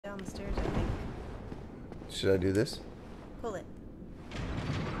downstairs, I think. Should I do this? Pull it.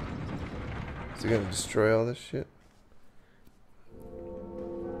 Is it gonna destroy all this shit?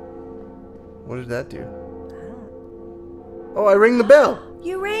 What did that do? I don't. Oh, I ring the bell!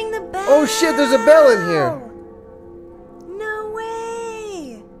 You rang the bell! Oh shit, there's a bell in here! No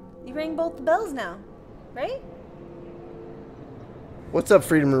way! You rang both the bells now, right? What's up,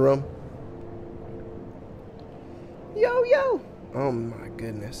 Freedom and Rome? Yo, yo! Oh my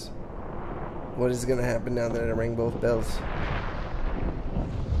goodness. What is gonna happen now that I ring both bells?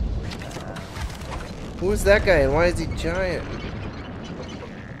 Who is that guy and why is he giant?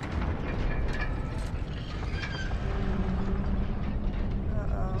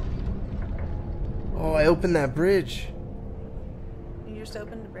 Oh, I opened that bridge. You just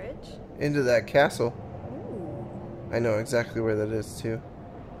opened the bridge? Into that castle. Ooh. I know exactly where that is too.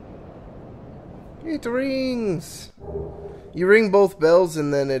 It rings! You ring both bells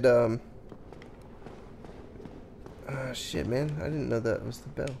and then it, ah, shit, man. I didn't know that was the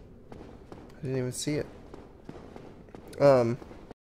bell. I didn't even see it.